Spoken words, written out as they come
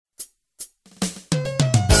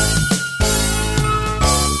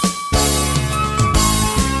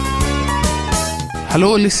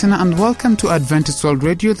Hello listener and welcome to Adventist World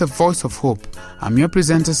Radio, the voice of hope. I'm your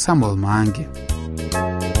presenter Samuel Maangi.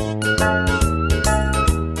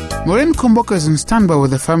 Maureen Kumboka is on standby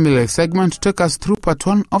with the Family Life segment to take us through part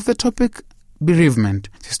 1 of the topic bereavement.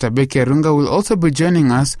 Sister Becky Arunga will also be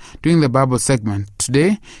joining us during the Bible segment.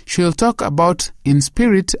 Today, she will talk about in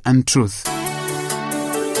spirit and truth.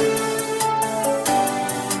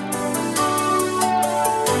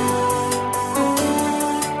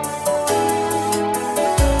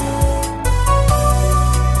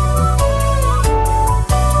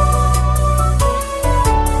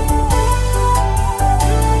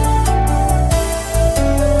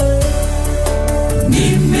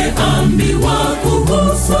 Nimeambiwa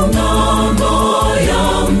kuhusu ng'ambo ya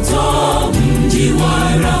mto, mji wa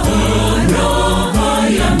raha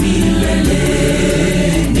ya milele.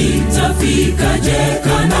 Nitafikaje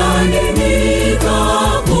Kanaani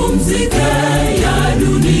nikapumzike? Ya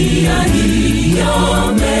dunia hii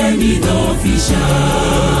yamenidhoofisha.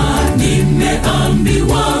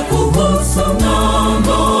 Nimeambiwa kuhusu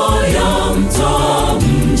ng'ambo ya mto,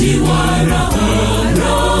 mji wa raha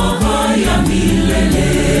ya milele.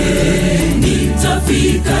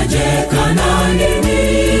 Nitafikaje Kanaani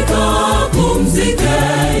nikapumzike?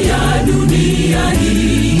 Ya dunia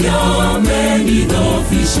hii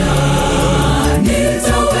yamenidhoofisha.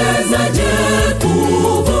 Nitawezaje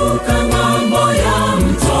kuvuka ng'ambo ya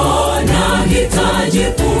mto? Nahitaji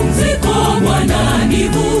pumziko, Bwana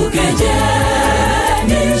nivukeje?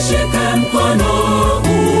 Nishike mkono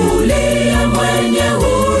uliye mwenye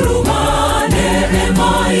huruma,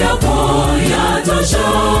 neema yako yatosha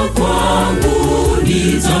kwangu,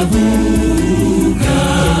 nitavuka.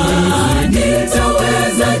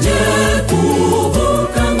 Nitawezaje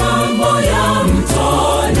kuvuka ng'ambo ya mto?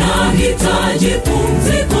 Nahitaji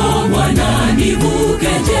pumziko, Bwana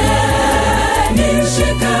nivukeje?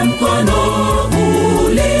 Nishike mkono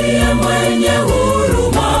uliye mwenye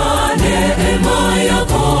huruma, neema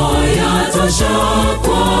yako yatosha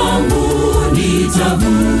kwangu,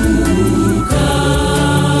 nitavuka.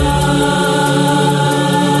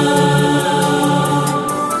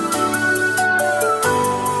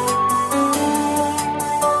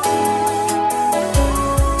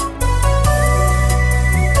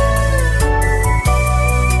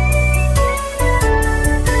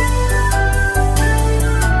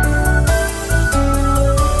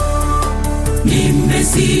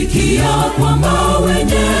 Nimesikia kwamba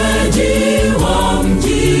wenyeji wa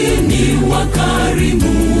mjini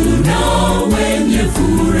wakarimu na wenye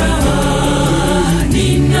furaha.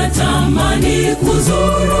 Ninatamani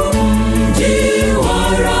kuzuru mji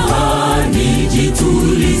wa raha,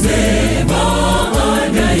 nijitulize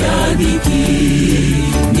baada ya dhiki.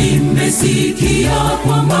 Nimesikia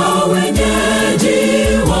kwamba wenyeji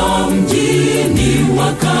wa mjini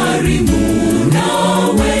wakarimu na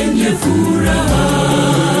wenye furaha.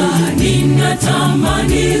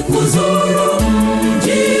 Ninatamani kuzuru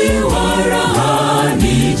mji wa raha,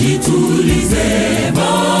 nijitulize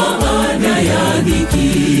baada ya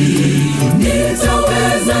dhiki.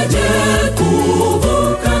 Nitawezaje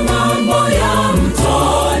kuvuka ng'ambo ya mto?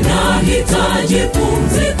 Nahitaji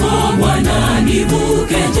pumziko, Bwana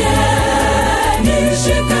nivukeje?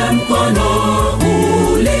 Nishike mkono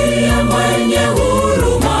uliye mwenye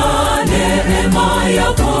huruma, neema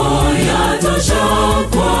yako yatosha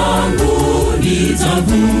kwangu,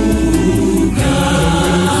 nitavuka.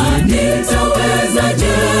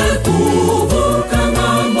 Nitawezaje kuvuka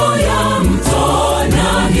ng'ambo ya mto?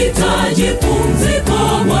 Nahitaji pumziko,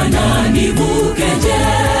 Bwana nivukeje?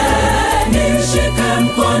 Nishike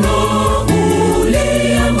mkono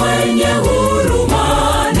uliye mwenye huruma,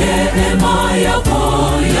 neema yako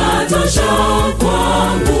yatosha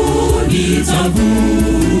kwangu,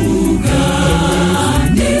 nitavuka.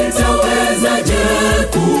 Nitawezaje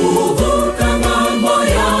kuvuka ng'ambo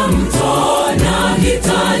ya mto?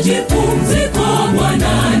 Nahitaji pumziko,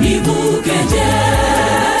 Bwana nivukeje?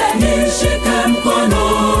 Nishike mkono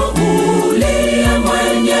uliye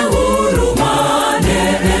mwenye huruma,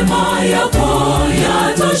 neema yako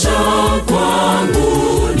yatosha kwangu,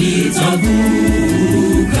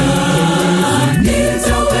 nitavuka.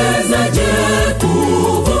 Nitawezaje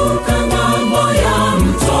kuvuka ng'ambo ya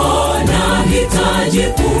mto? Nahitaji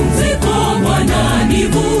pumziko, Bwana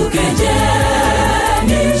nivukeje?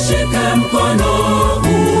 Nishike mkono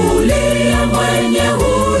uliye mwenye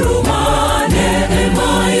huruma,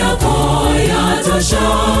 neema yako yatosha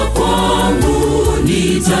kwangu,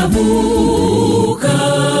 nitavuka.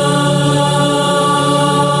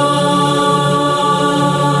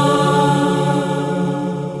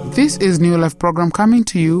 This is New Life program coming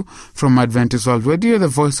to you from Adventist World Radio, the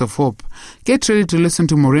voice of hope. Get ready to listen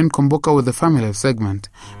to Maureen Komboka with the Family Life segment.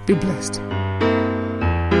 Be blessed.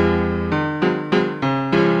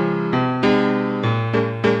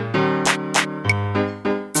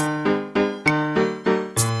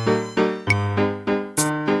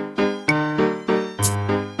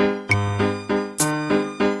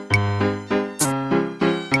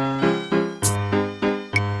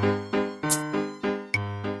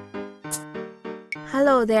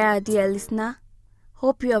 Hello there, dear listener.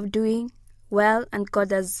 Hope you are doing well and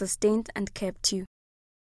God has sustained and kept you.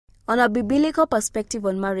 On our biblical perspective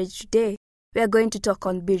on marriage today, we are going to talk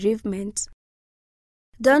on bereavement.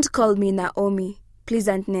 Don't call me Naomi,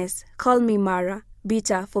 pleasantness. Call me Mara,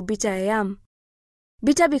 bitter, for bitter I am.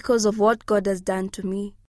 Bitter because of what God has done to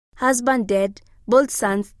me. Husband dead, both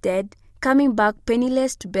sons dead, coming back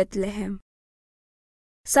penniless to Bethlehem.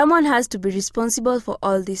 Someone has to be responsible for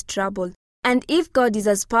all this trouble. And if God is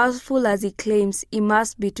as powerful as he claims, he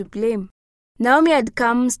must be to blame. Naomi had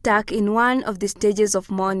come stuck in one of the stages of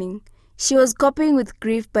mourning. She was coping with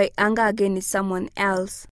grief by anger against someone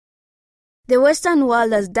else. The Western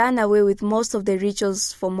world has done away with most of the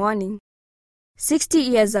rituals for mourning. 60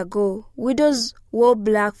 years ago, widows wore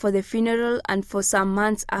black for the funeral and for some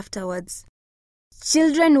months afterwards.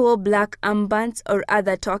 Children wore black armbands or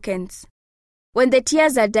other tokens. When the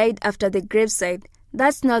tears are dried after the graveside,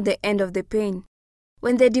 that's not the end of the pain.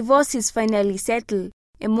 When the divorce is finally settled,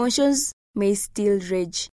 emotions may still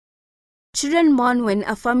rage. Children mourn when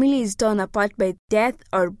a family is torn apart by death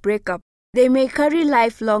or breakup. They may carry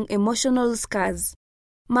lifelong emotional scars.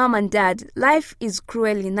 Mom and Dad, life is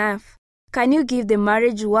cruel enough. Can you give the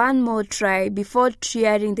marriage one more try before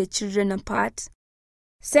tearing the children apart?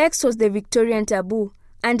 Sex was the Victorian taboo,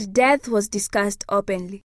 and death was discussed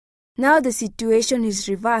openly. Now the situation is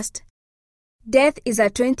reversed. Death is a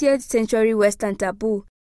 20th century Western taboo,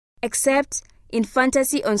 except in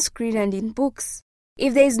fantasy on screen and in books.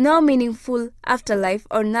 If there is no meaningful afterlife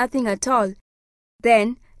or nothing at all,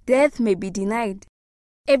 then death may be denied.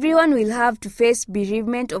 Everyone will have to face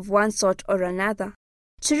bereavement of one sort or another.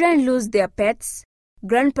 Children lose their pets,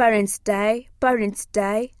 grandparents die, parents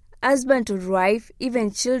die, husband or wife,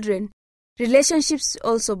 even children. Relationships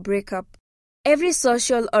also break up. Every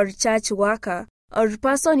social or church worker or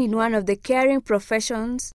person in one of the caring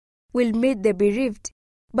professions will meet the bereaved.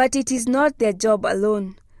 But it is not their job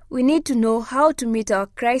alone. We need to know how to meet our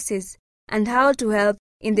crisis and how to help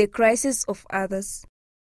in the crisis of others.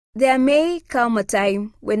 There may come a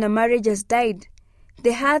time when a marriage has died.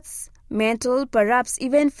 The hearts, mental, perhaps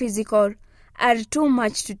even physical, are too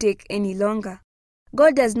much to take any longer.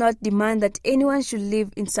 God does not demand that anyone should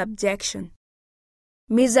live in subjection,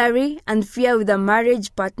 misery, and fear with a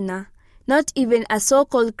marriage partner. Not even a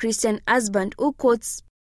so-called Christian husband who quotes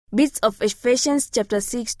bits of Ephesians chapter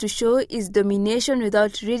 6 to show his domination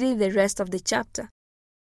without reading the rest of the chapter.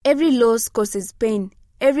 Every loss causes pain.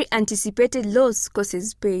 Every anticipated loss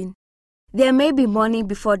causes pain. There may be mourning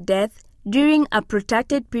before death during a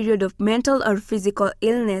protracted period of mental or physical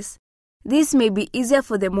illness. This may be easier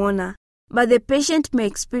for the mourner, but the patient may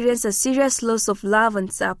experience a serious loss of love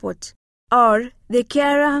and support. Or the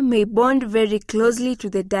carer may bond very closely to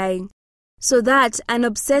the dying, so that an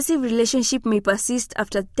obsessive relationship may persist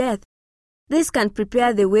after death. This can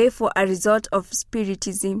prepare the way for a resort of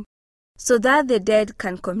spiritism, so that the dead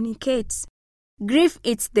can communicate. Grief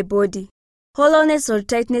eats the body. Hollowness or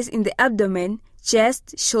tightness in the abdomen,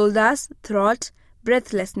 chest, shoulders, throat,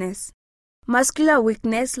 breathlessness. Muscular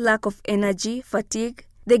weakness, lack of energy, fatigue.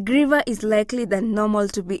 The griever is likely than normal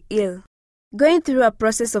to be ill. Going through a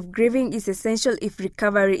process of grieving is essential if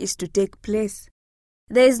recovery is to take place.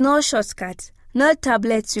 There is no shortcut. No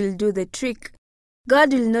tablets will do the trick.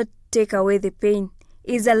 God will not take away the pain.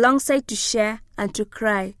 He is alongside to share and to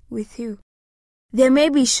cry with you. There may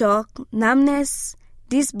be shock, numbness,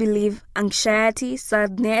 disbelief, anxiety,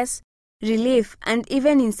 sadness, relief, and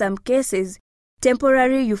even in some cases,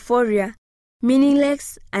 temporary euphoria,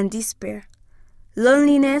 meaningless and despair,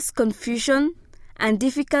 loneliness, confusion, and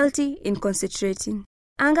difficulty in concentrating.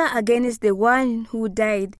 Anger against the one who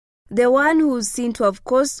died, the one who is seen to have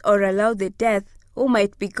caused or allowed the death, who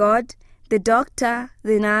might be God, the doctor,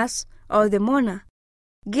 the nurse, or the mourner.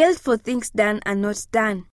 Guilt for things done and not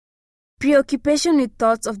done. Preoccupation with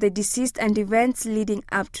thoughts of the deceased and events leading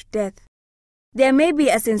up to death. There may be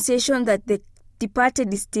a sensation that the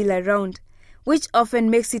departed is still around, which often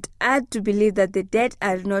makes it hard to believe that the dead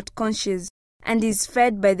are not conscious and is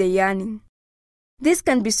fed by the yearning. This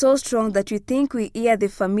can be so strong that we think we hear the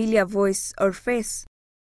familiar voice or face.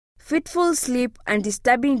 Fitful sleep and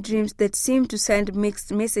disturbing dreams that seem to send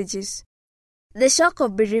mixed messages. The shock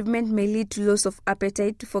of bereavement may lead to loss of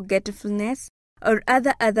appetite, forgetfulness, or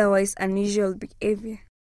otherwise unusual behavior.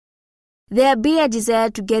 There be a desire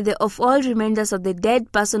to get rid of all reminders of the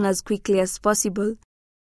dead person as quickly as possible.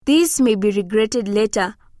 This may be regretted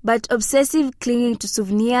later, but obsessive clinging to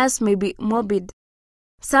souvenirs may be morbid.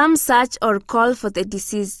 Some search or call for the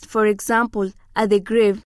deceased, for example, at the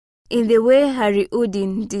grave, in the way Harry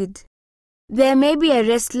Houdin did. There may be a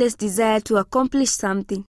restless desire to accomplish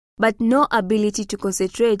something, but no ability to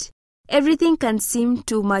concentrate. Everything can seem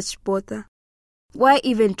too much bother. Why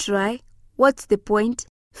even try? What's the point?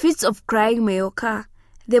 Fits of crying may occur.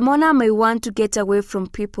 The mourner may want to get away from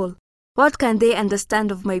people. What can they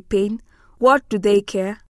understand of my pain? What do they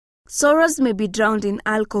care? Sorrows may be drowned in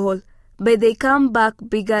alcohol, but they come back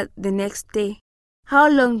bigger the next day. How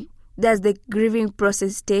long does the grieving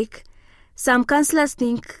process take? Some counselors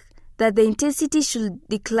think that the intensity should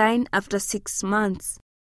decline after 6 months.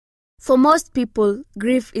 For most people,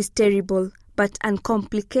 grief is terrible but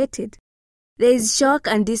uncomplicated. There is shock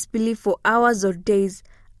and disbelief for hours or days,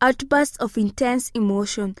 outbursts of intense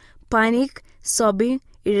emotion, panic, sobbing,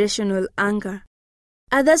 irrational anger.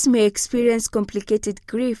 Others may experience complicated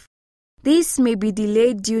grief. This may be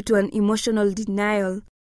delayed due to an emotional denial,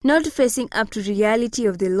 not facing up to reality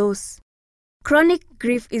of the loss. Chronic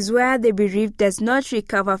grief is where the bereaved does not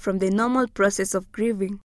recover from the normal process of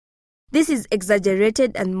grieving. This is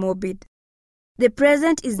exaggerated and morbid. The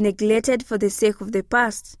present is neglected for the sake of the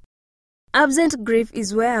past. Absent grief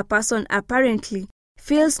is where a person apparently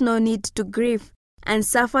feels no need to grieve and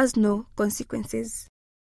suffers no consequences.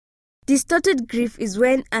 Distorted grief is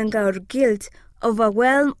when anger or guilt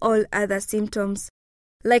overwhelm all other symptoms.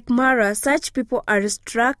 Like Mara, such people are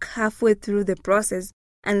struck halfway through the process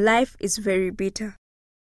and life is very bitter.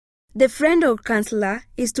 The friend or counselor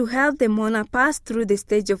is to help the mourner pass through the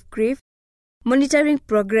stage of grief, monitoring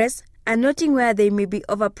progress and noting where there may be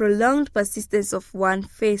over prolonged persistence of one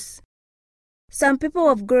phase. Some people who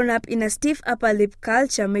have grown up in a stiff upper lip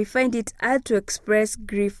culture may find it hard to express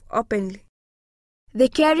grief openly. The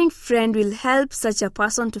caring friend will help such a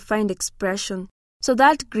person to find expression, so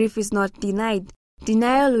that grief is not denied.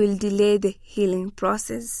 Denial will delay the healing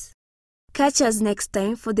process. Catch us next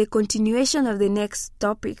time for the continuation of the next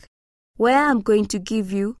topic, where I'm going to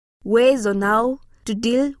give you ways on how to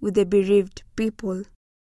deal with the bereaved people.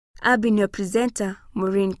 I've been your presenter,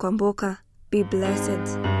 Maureen Kwamboka. Be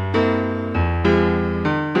blessed.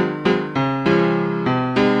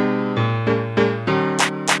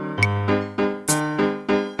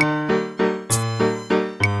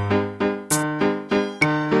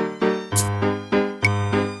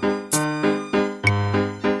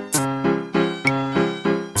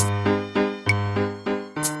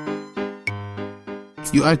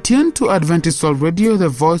 You are tuned to Adventist World Radio, the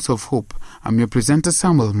voice of hope. I'm your presenter,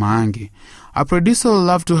 Samuel Maangi. Our producer will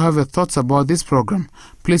love to have your thoughts about this program.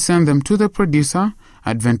 Please send them to the producer,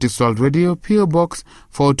 Adventist World Radio, PO Box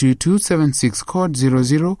 42276, code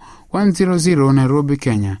 00100, Nairobi,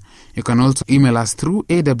 Kenya. You can also email us through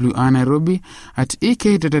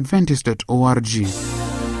awrnairobi@ek.adventist.org.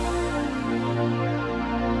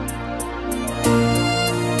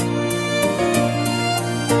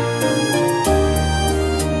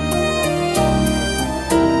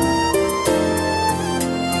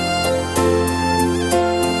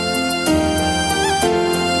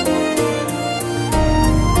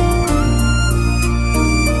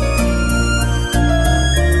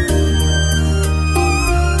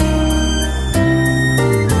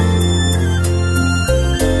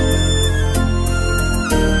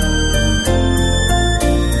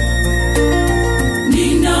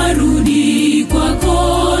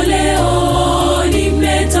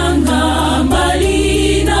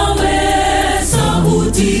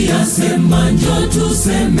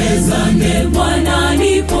 Tusemezane, Bwana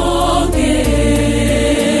nipokee,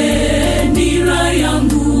 nira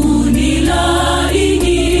yangu ni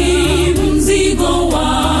laini, mzigo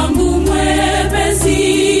wangu mwepesi,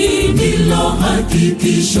 ndilo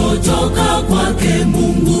hakikisho toka kwake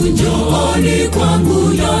Mungu. Njooni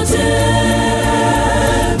kwangu nyote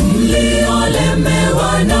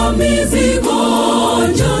mliolemewa na mizigo,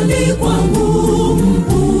 njooni kwangu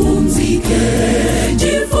mpumzike,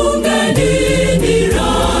 jifungeni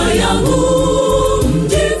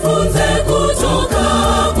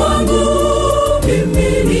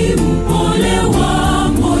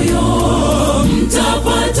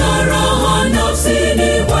Raha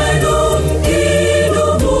nafsini mwenu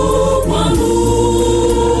mkidumu kwangu.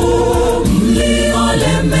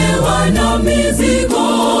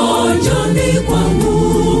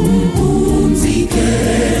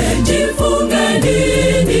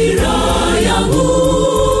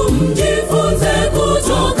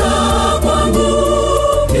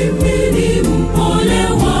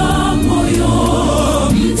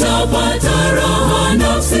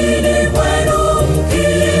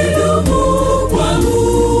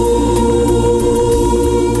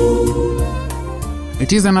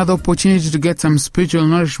 It is another opportunity to get some spiritual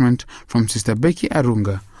nourishment from Sister Becky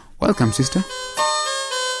Arunga. Welcome, sister.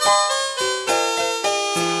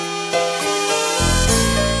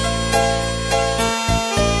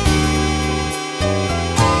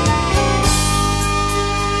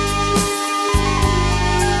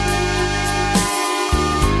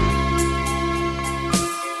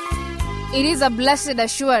 It is a blessed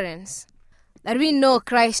assurance that we know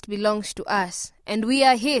Christ belongs to us, and we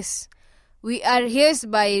are His. We are His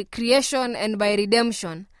by creation and by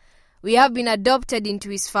redemption. We have been adopted into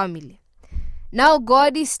His family. Now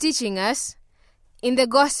God is teaching us in the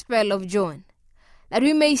Gospel of John that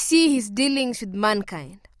we may see His dealings with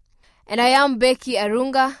mankind. And I am Becky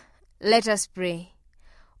Arunga. Let us pray.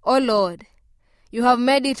 O Lord, You have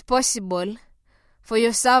made it possible for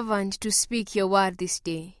Your servant to speak Your word this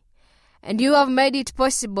day. And You have made it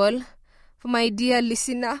possible for my dear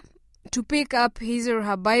listener to pick up his or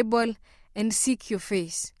her Bible and seek Your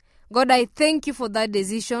face. God, I thank You for that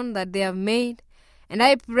decision that they have made. And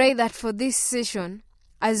I pray that for this session,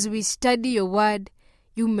 as we study Your word,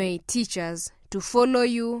 You may teach us to follow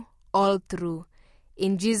You all through.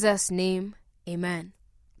 In Jesus' name, amen.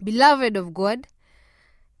 Beloved of God,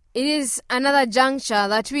 it is another juncture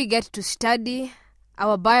that we get to study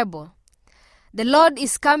our Bible. The Lord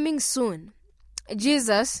is coming soon.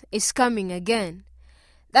 Jesus is coming again.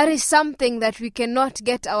 That is something that we cannot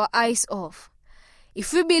get our eyes off.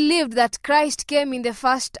 If we believed that Christ came in the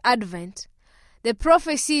first advent, the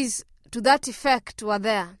prophecies to that effect were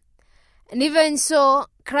there. And even so,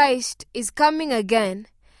 Christ is coming again,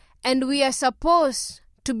 and we are supposed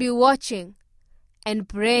to be watching and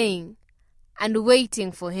praying and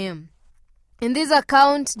waiting for Him. In this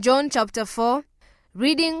account, John chapter 4,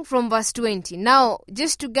 reading from verse 20. Now,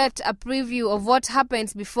 just to get a preview of what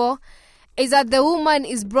happens before, is that the woman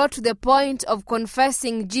is brought to the point of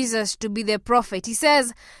confessing Jesus to be the prophet. He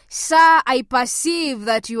says, "Sir, I perceive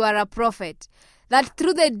that you are a prophet." That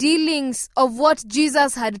through the dealings of what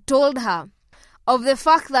Jesus had told her, of the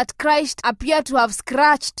fact that Christ appeared to have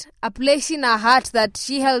scratched a place in her heart that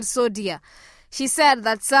she held so dear, she said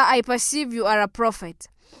that, "Sir, I perceive you are a prophet."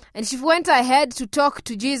 And she went ahead to talk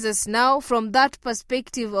to Jesus now from that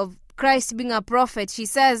perspective of Christ being a prophet. She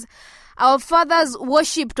says, "Our fathers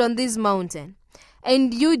worshipped on this mountain,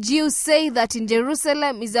 and you Jews say that in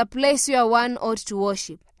Jerusalem is a place where one ought to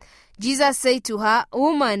worship." Jesus said to her,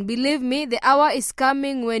 "Woman, believe me, the hour is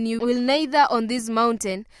coming when you will neither on this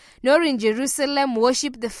mountain nor in Jerusalem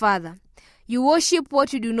worship the Father. You worship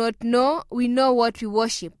what you do not know. We know what we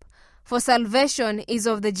worship, for salvation is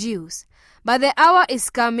of the Jews. But the hour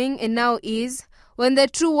is coming, and now is, when the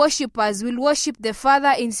true worshippers will worship the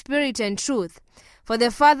Father in spirit and truth, for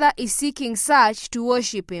the Father is seeking such to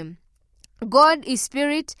worship Him. God is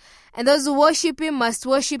spirit, and those who worship Him must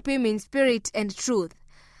worship Him in spirit and truth."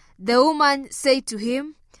 The woman said to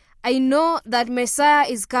Him, "I know that Messiah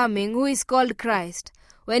is coming, who is called Christ.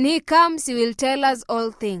 When He comes, He will tell us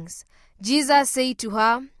all things." Jesus said to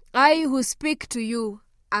her, "I who speak to you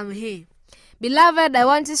am He." Beloved, I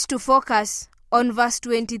want us to focus on verse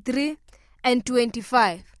 23 and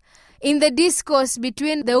 25. In the discourse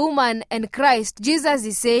between the woman and Christ, Jesus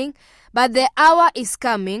is saying, "But the hour is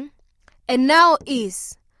coming, and now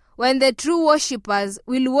is, when the true worshippers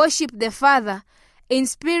will worship the Father in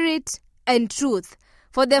spirit and truth,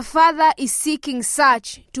 for the Father is seeking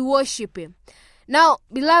such to worship Him." Now,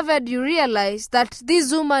 beloved, you realize that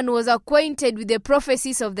this woman was acquainted with the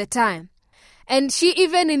prophecies of the time. And she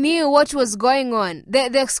even knew what was going on,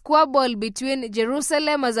 the squabble between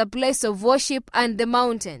Jerusalem as a place of worship and the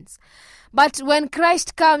mountains. But when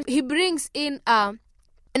Christ comes, He brings in an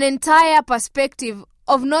entire perspective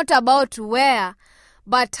of not about where,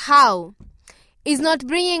 but how. He's not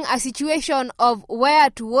bringing a situation of where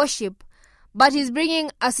to worship, but He's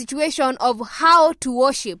bringing a situation of how to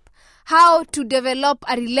worship, how to develop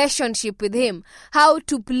a relationship with Him, how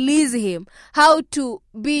to please Him, how to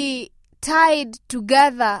be tied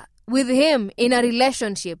together with Him in a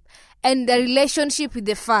relationship, and a relationship with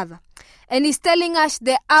the Father. And He's telling us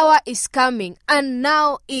the hour is coming, and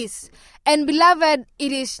now is. And beloved,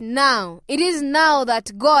 it is now. It is now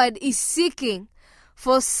that God is seeking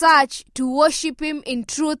for such to worship Him in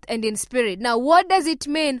truth and in spirit. Now, what does it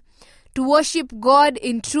mean to worship God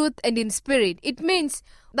in truth and in spirit? It means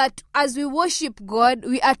that as we worship God,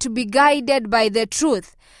 we are to be guided by the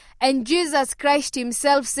truth. And Jesus Christ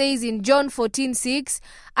Himself says in John 14:6,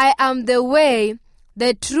 "I am the way,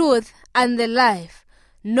 the truth, and the life.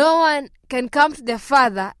 No one can come to the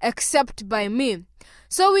Father except by me."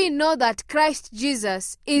 So we know that Christ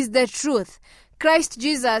Jesus is the truth. Christ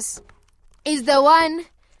Jesus is the one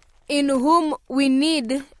in whom we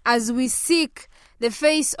need as we seek the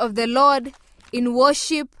face of the Lord in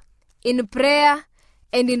worship, in prayer,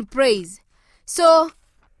 and in praise. So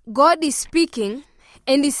God is speaking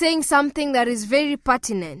and He's saying something that is very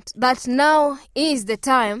pertinent, that now is the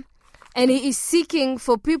time and He is seeking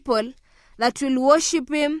for people that will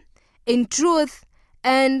worship Him in truth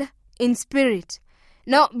and in spirit.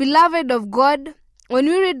 Now, beloved of God, when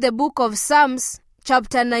we read the book of Psalms,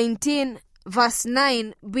 chapter 19, verse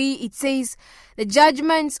 9b, it says, "The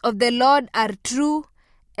judgments of the Lord are true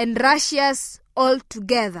and righteous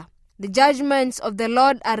altogether." The judgments of the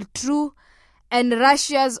Lord are true and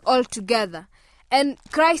righteous altogether. And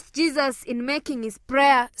Christ Jesus, in making His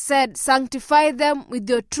prayer, said, "Sanctify them with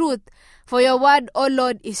your truth, for your word, O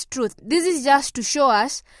Lord, is truth." This is just to show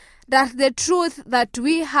us that the truth that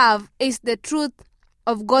we have is the truth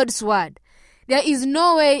of God's word. There is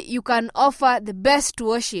no way you can offer the best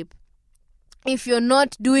worship if you're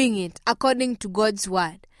not doing it according to God's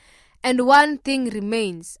word. And one thing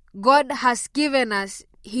remains. God has given us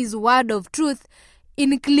His word of truth,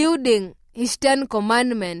 including His 10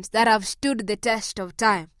 commandments that have stood the test of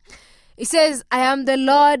time. It says, "I am the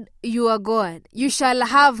Lord your God. You shall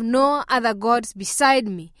have no other gods beside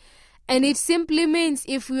me." And it simply means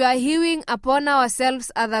if we are hewing upon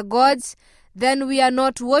ourselves other gods, then we are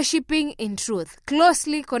not worshipping in truth.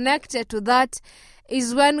 Closely connected to that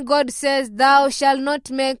is when God says, "Thou shalt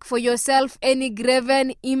not make for yourself any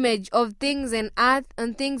graven image of things in earth,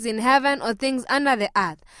 and things in heaven, or things under the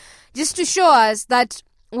earth." Just to show us that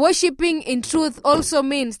worshipping in truth also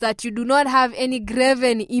means that you do not have any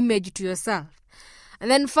graven image to yourself. And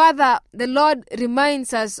then further, the Lord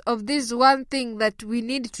reminds us of this one thing that we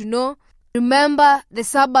need to know. "Remember the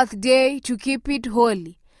Sabbath day to keep it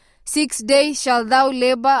holy. 6 days shalt thou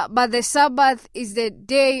labor, but the Sabbath is the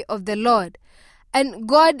day of the Lord." And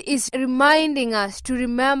God is reminding us to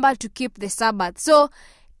remember to keep the Sabbath. So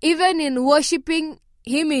even in worshipping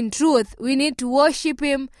Him in truth, we need to worship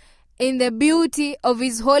Him in the beauty of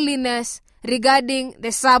His holiness regarding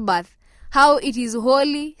the Sabbath, how it is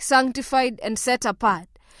holy, sanctified, and set apart.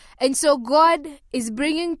 And so God is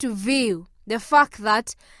bringing to view the fact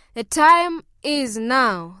that the time is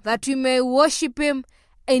now that we may worship Him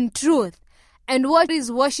in truth. And what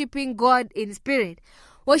is worshiping God in spirit?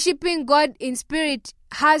 Worshiping God in spirit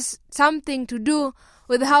has something to do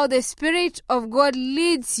with how the Spirit of God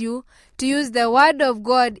leads you to use the Word of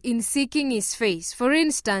God in seeking His face. For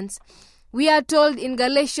instance, we are told in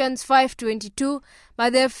Galatians 5:22,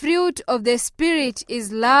 "But the fruit of the Spirit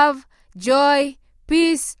is love, joy,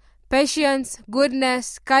 peace, patience,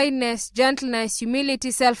 goodness, kindness, gentleness,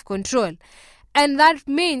 humility, self-control." And that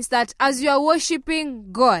means that as you are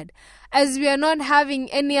worshiping God, as we are not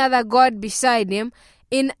having any other God beside Him,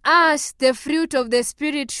 in us the fruit of the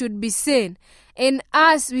Spirit should be seen. In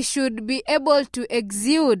us we should be able to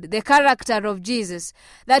exude the character of Jesus.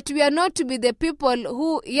 That we are not to be the people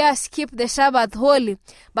who, yes, keep the Sabbath holy,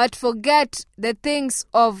 but forget the things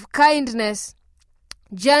of kindness,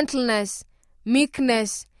 gentleness,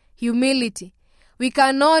 meekness, humility. We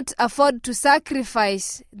cannot afford to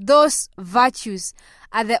sacrifice those virtues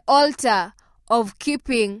at the altar of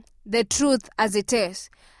keeping the truth as it is.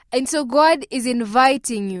 And so God is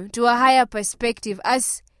inviting you to a higher perspective,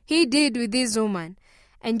 as He did with this woman.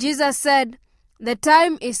 And Jesus said, "The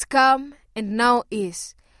time is come and now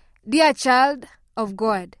is." Dear child of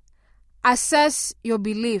God, assess your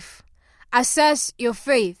belief. Assess your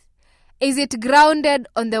faith. Is it grounded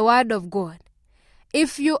on the Word of God?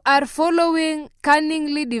 If you are following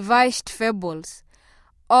cunningly devised fables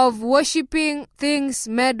of worshipping things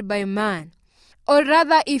made by man, or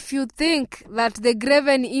rather if you think that the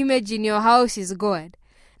graven image in your house is God,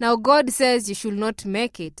 now God says you should not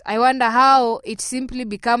make it. I wonder how it simply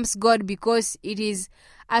becomes God because it is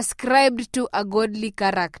ascribed to a godly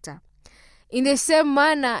character. In the same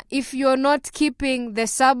manner, if you're not keeping the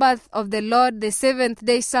Sabbath of the Lord, the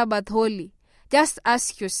 7th-day Sabbath holy, just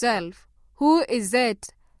ask yourself, who is it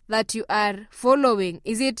that you are following?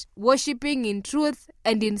 Is it worshipping in truth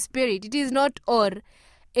and in spirit? It is not or.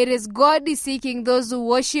 It is God is seeking those who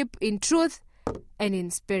worship in truth and in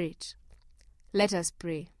spirit. Let us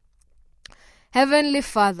pray. Heavenly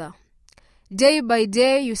Father, day by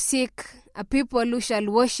day you seek a people who shall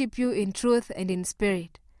worship you in truth and in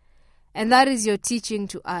spirit. And that is your teaching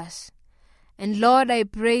to us. And Lord, I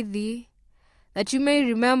pray thee that you may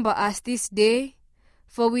remember us this day,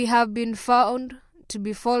 for we have been found to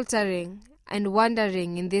be faltering and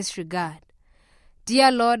wandering in this regard.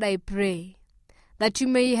 Dear Lord, I pray that you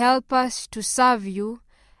may help us to serve you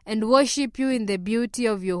and worship you in the beauty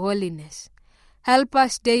of your holiness. Help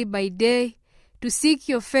us day by day to seek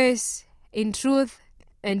your face in truth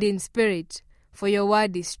and in spirit, for your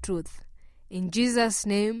word is truth. In Jesus'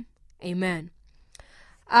 name, amen.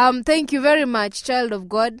 Thank you very much, child of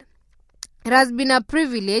God. It has been a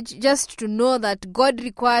privilege just to know that God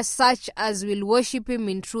requires such as will worship Him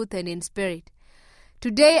in truth and in spirit.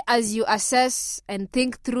 Today, as you assess and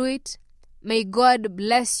think through it, may God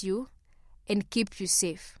bless you and keep you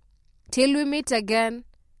safe. Till we meet again,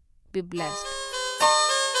 be blessed.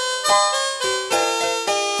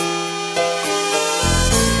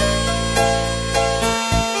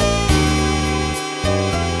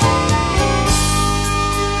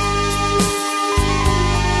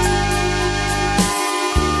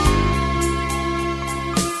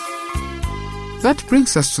 That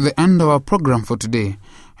brings us to the end of our program for today.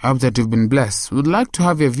 I hope that you've been blessed. We would like to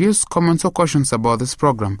have your views, comments or questions about this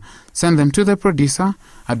program. Send them to the producer,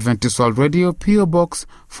 Adventist World Radio, PO Box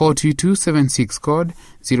 42276, code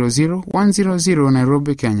 00100,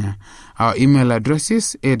 Nairobi, Kenya. Our email address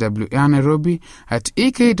is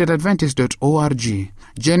awrnairobi@ek.adventist.org.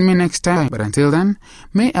 Join me next time, but until then,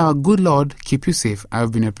 may our good Lord keep you safe. I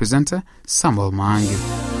have been your presenter, Samuel Maangi.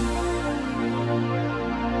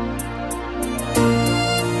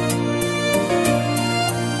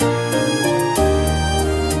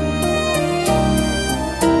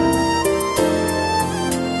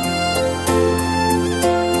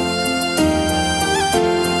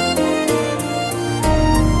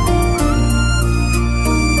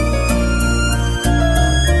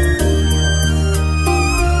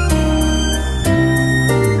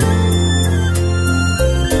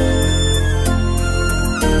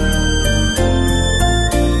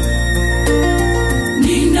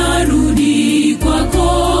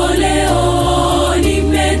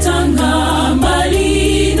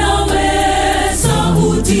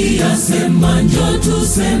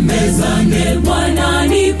 Tusemezane, Bwana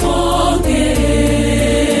nipokee,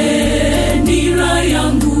 nira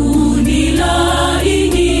yangu ni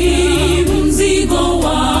laini, mzigo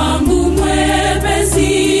wangu mwepesi,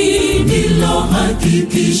 ndilo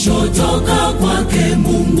hakikisho toka kwake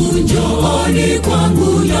Mungu. Njooni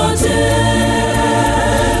kwangu nyote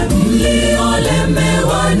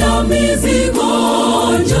mliolemewa na mizigo,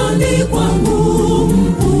 njooni kwangu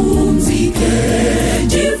mpumzike,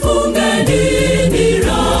 jifungeni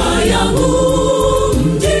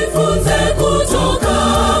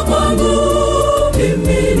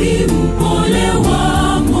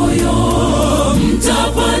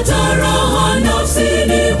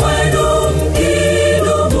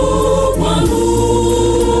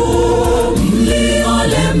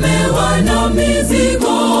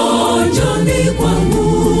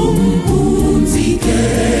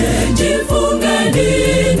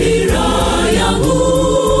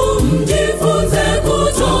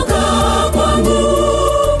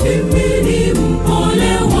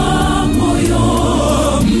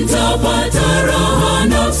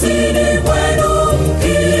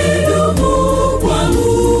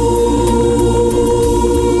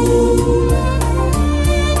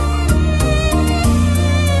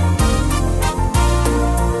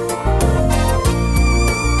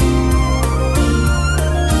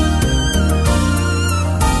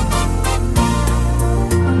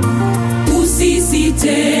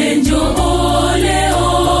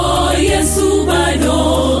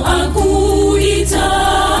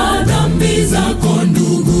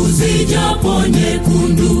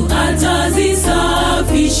nyekundu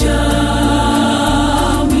atazisafisha,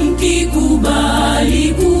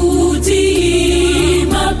 mkikubali kutii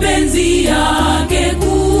mapenzi yake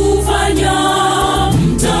kufanya,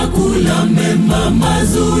 mtakula mema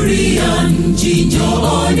mazuri ya nchi.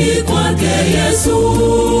 Njooni kwake Yesu.